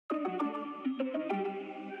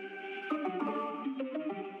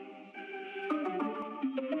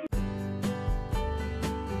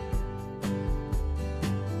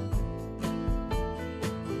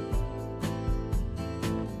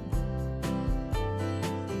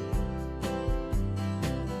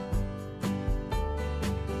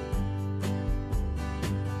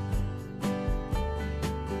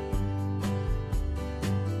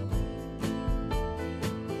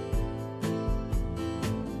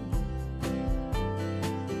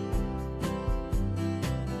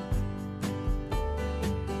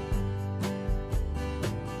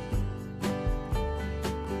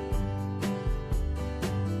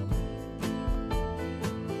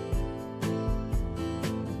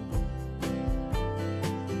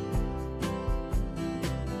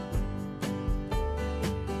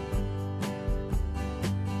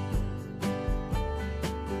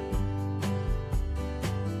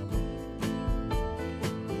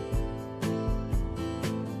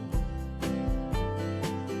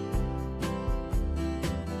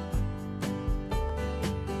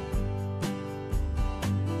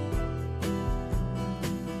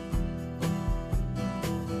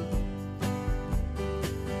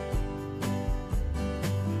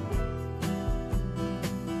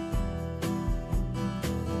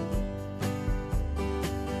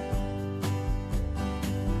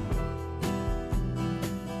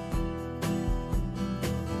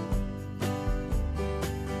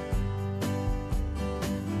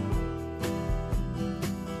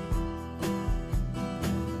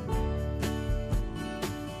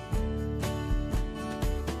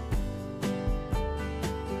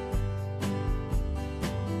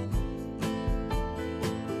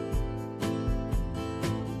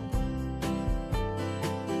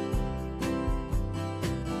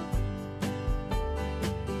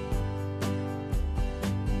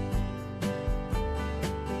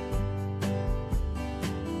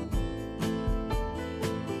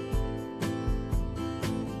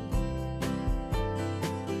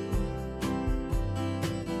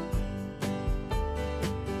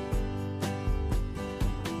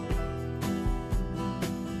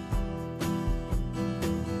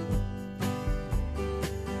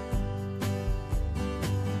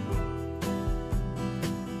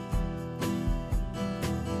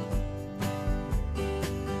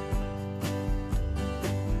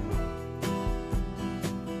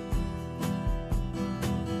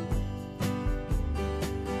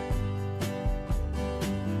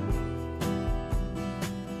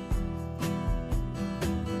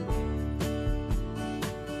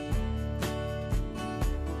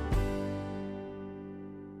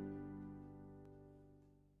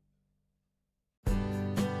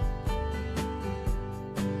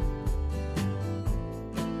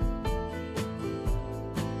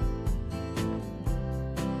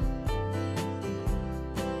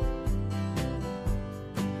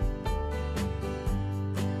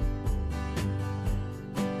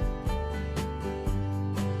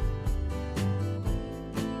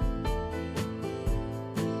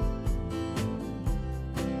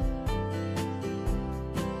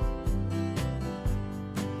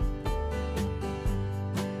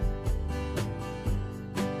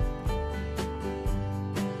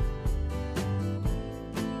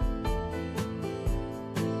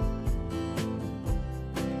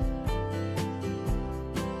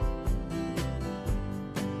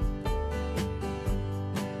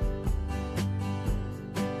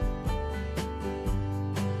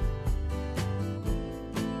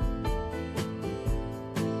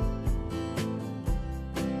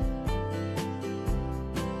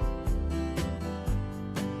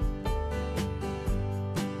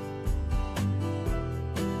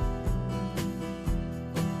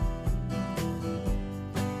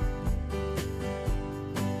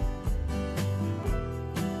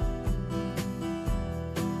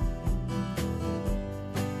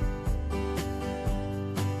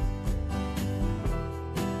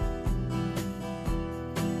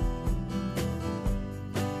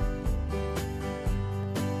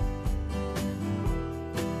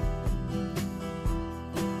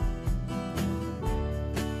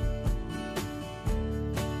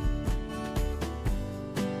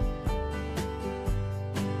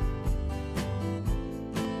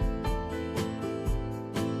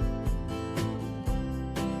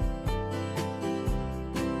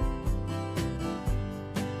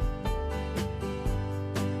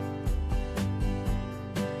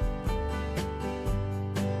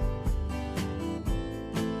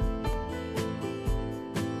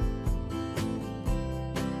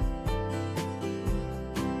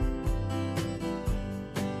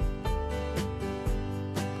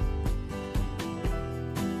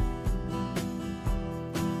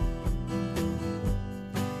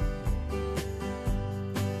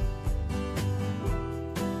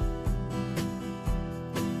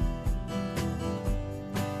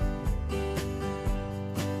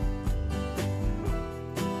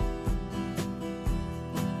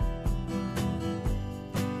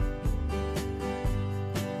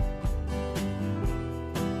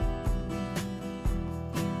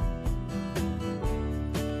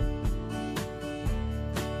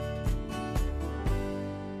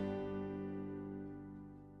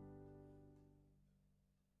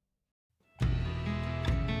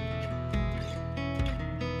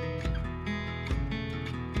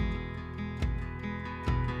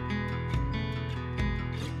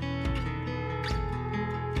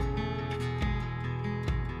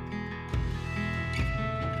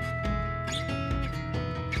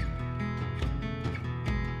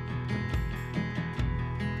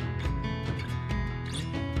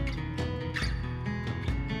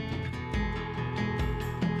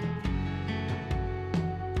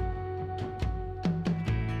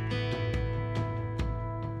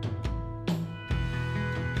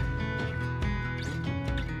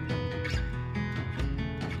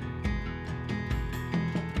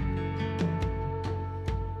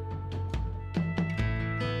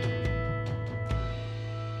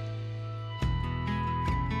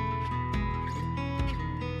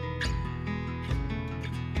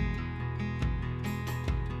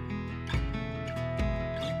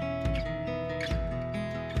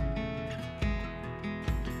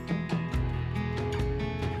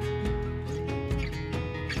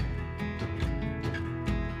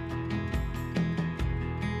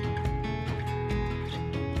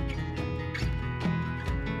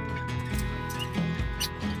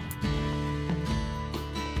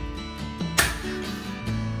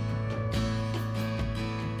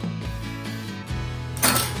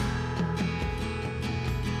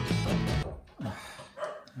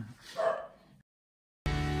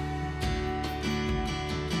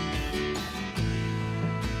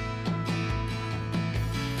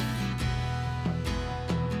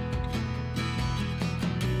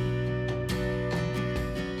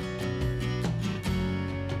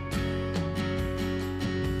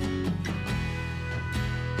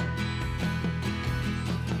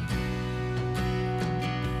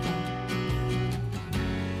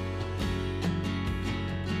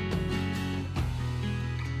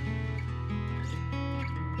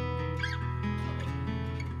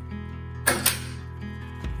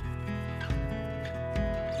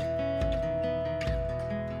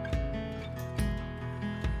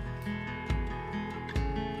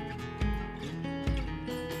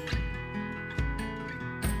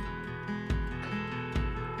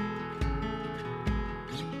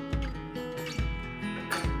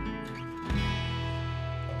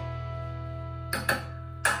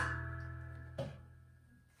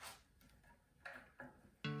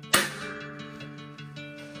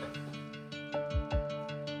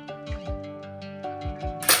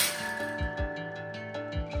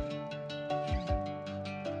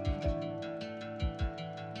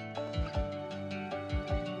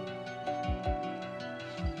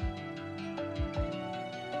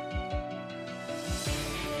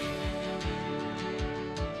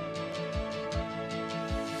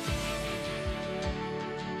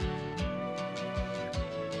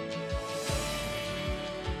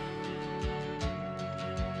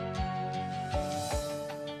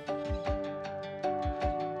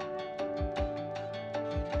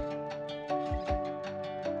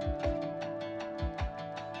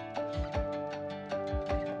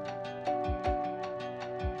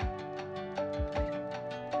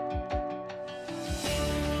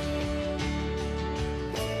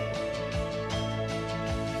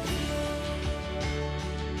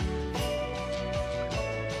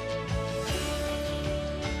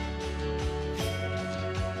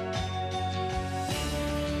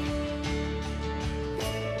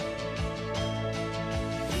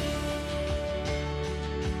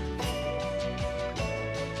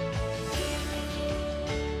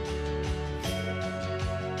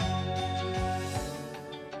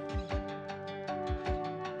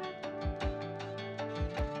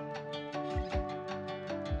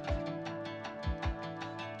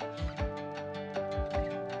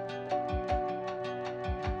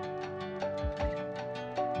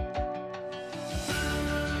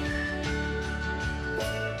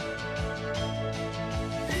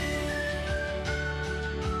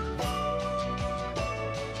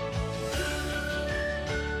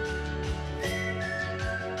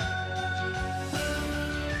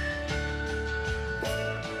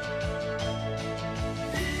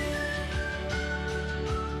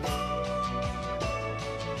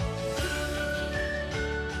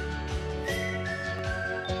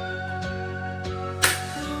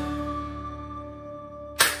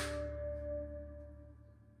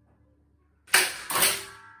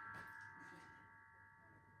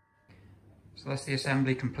So that's the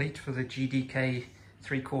assembly complete for the GDK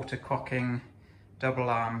 3/4 cocking double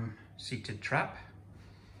arm seated trap.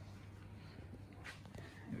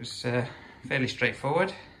 It was fairly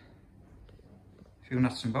straightforward. A few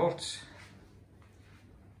nuts and bolts.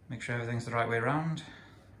 Make sure everything's the right way around.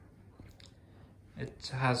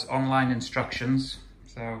 It has online instructions,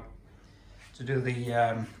 so to do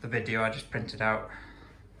the video I just printed out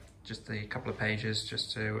just a couple of pages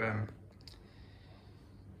just to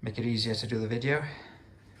make it easier to do the video.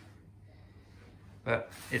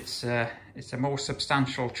 But it's a more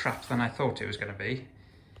substantial trap than I thought it was going to be.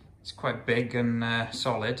 It's quite big and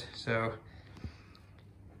solid, so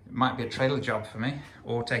it might be a trailer job for me,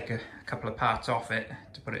 or take a couple of parts off it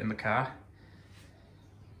to put it in the car.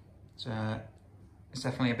 It's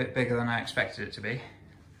definitely a bit bigger than I expected it to be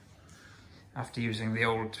after using the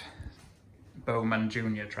old Bowman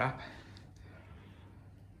Junior trap.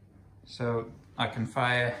 So I can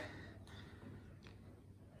fire,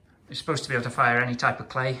 you're supposed to be able to fire any type of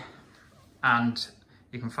clay, and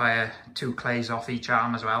you can fire 2 clays off each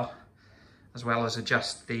arm as well as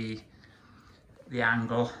adjust the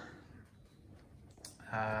angle.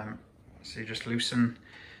 So you just loosen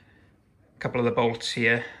a couple of the bolts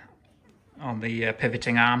here on the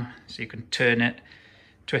pivoting arm, so you can turn it,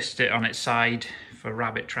 twist it on its side for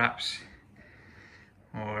rabbit traps,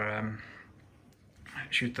 or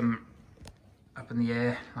shoot them up in the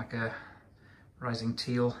air like a rising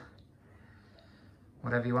teal.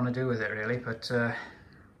 Whatever you want to do with it really, but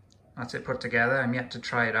that's it put together. I'm yet to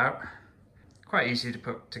try it out. Quite easy to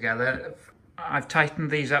put together. I've tightened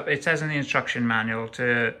these up. It says in the instruction manual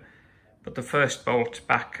to put the first bolt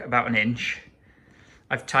back about 1 inch.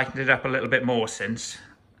 I've tightened it up a little bit more since,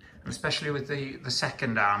 and especially with the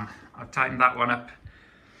second arm, I've tightened that one up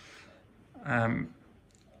a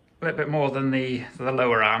little bit more than the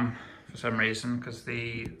lower arm for some reason, because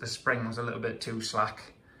the spring was a little bit too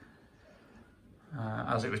slack.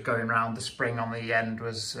 As it was going round, the spring on the end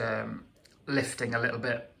was lifting a little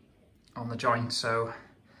bit on the joint, so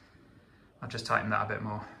I've just tightened that a bit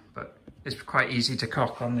more. But it's quite easy to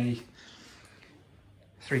cock on the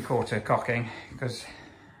 3/4 cocking, because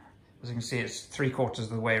as you can see, it's 3/4 of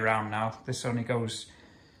the way around now. This only goes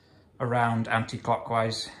around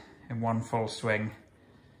anti-clockwise in one full swing.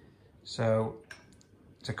 So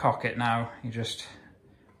to cock it now, you just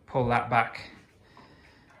pull that back.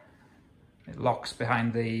 It locks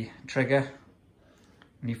behind the trigger.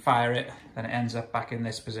 When you fire it, then it ends up back in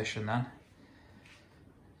this position then.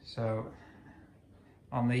 So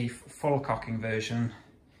on the full cocking version,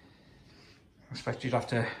 I expect you'd have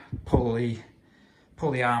to pull the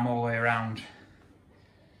arm all the way around.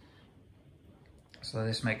 So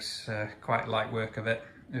this makes quite light work of it.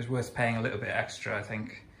 It was worth paying a little bit extra, I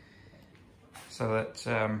think, so that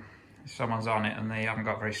if someone's on it and they haven't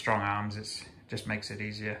got very strong arms, it just makes it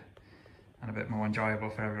easier and a bit more enjoyable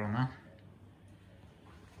for everyone then.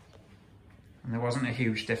 And there wasn't a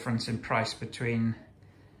huge difference in price between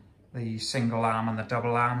the single arm and the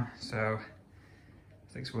double arm, so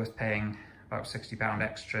I think it's worth paying about £60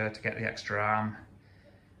 extra to get the extra arm,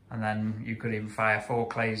 and then you could even fire 4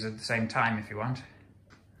 clays at the same time if you want.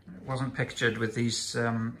 It wasn't pictured with these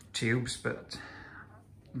tubes, but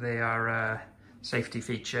they are a safety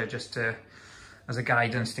feature just as a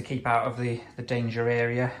guidance to keep out of the danger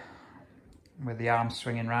area with the arms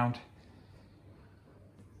swinging round.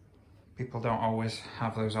 People don't always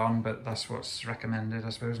have those on, but that's what's recommended, I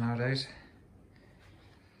suppose, nowadays.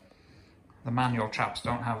 The manual traps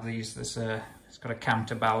don't have these. It's got a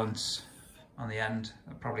counterbalance on the end.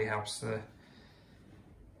 That probably helps the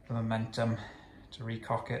momentum to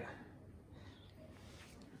recock it.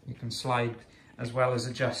 You can slide as well as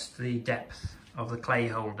adjust the depth of the clay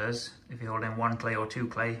holders if you hold in 1 clay or 2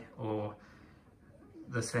 clay, or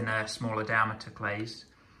the thinner, smaller diameter clays.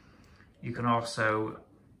 You can also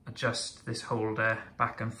adjust this holder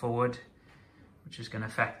back and forward, which is going to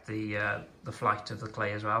affect the flight of the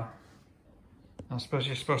clay as well. I suppose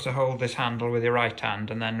you're supposed to hold this handle with your right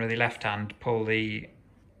hand, and then with your left hand pull the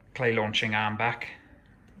clay launching arm back.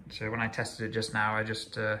 So when I tested it just now, I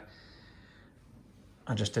just did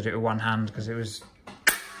it with one hand, because it was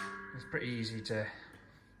pretty easy to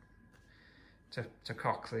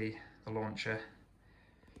cock the launcher.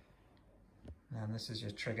 And this is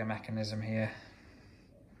your trigger mechanism here.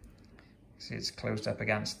 See, it's closed up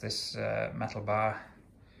against this metal bar.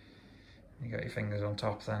 You got your fingers on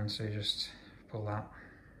top then, so you just pull that.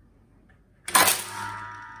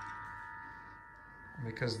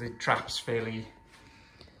 Because the trap's fairly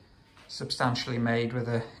substantially made with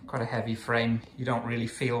quite a heavy frame, you don't really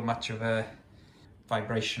feel much of a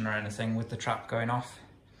vibration or anything with the trap going off.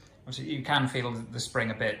 Obviously you can feel the spring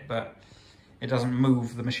a bit, but it doesn't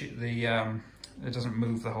move the machine, it doesn't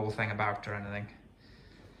move the whole thing about or anything.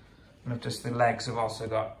 Notice the legs have also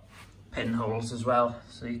got pinholes as well,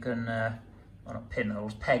 so you can, well, not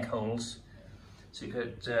pinholes, peg holes, so you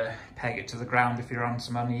could peg it to the ground if you're on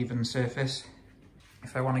some uneven surface.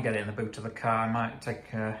 If I want to get it in the boot of the car, I might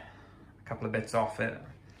take a couple of bits off it.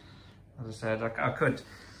 As I said, I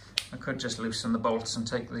could just loosen the bolts and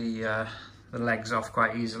take the legs off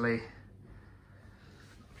quite easily.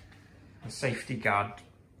 The safety guard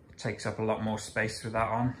takes up a lot more space with that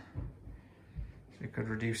on. So you could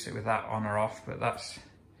reduce it with that on or off, but that's...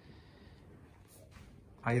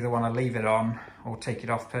 I either want to leave it on or take it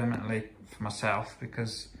off permanently for myself,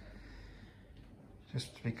 because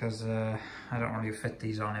I don't really fit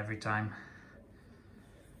these on every time.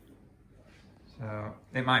 So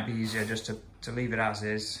it might be easier just to leave it as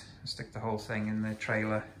is and stick the whole thing in the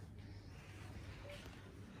trailer.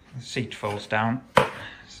 The seat folds down,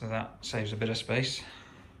 so that saves a bit of space.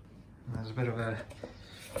 And there's a bit of a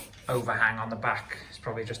overhang on the back. It's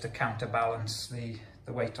probably just to counterbalance the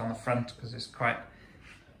weight on the front, because it's quite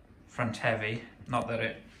front heavy. Not that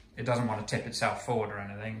it doesn't want to tip itself forward or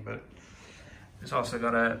anything, but it's also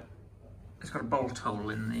got a bolt hole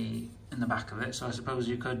in the back of it, so I suppose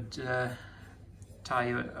you could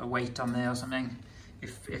tie a weight on there or something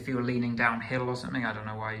if you were leaning downhill or something. I don't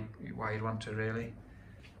know why you'd want to really,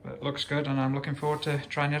 but it looks good and I'm looking forward to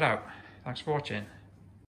trying it out. Thanks for watching.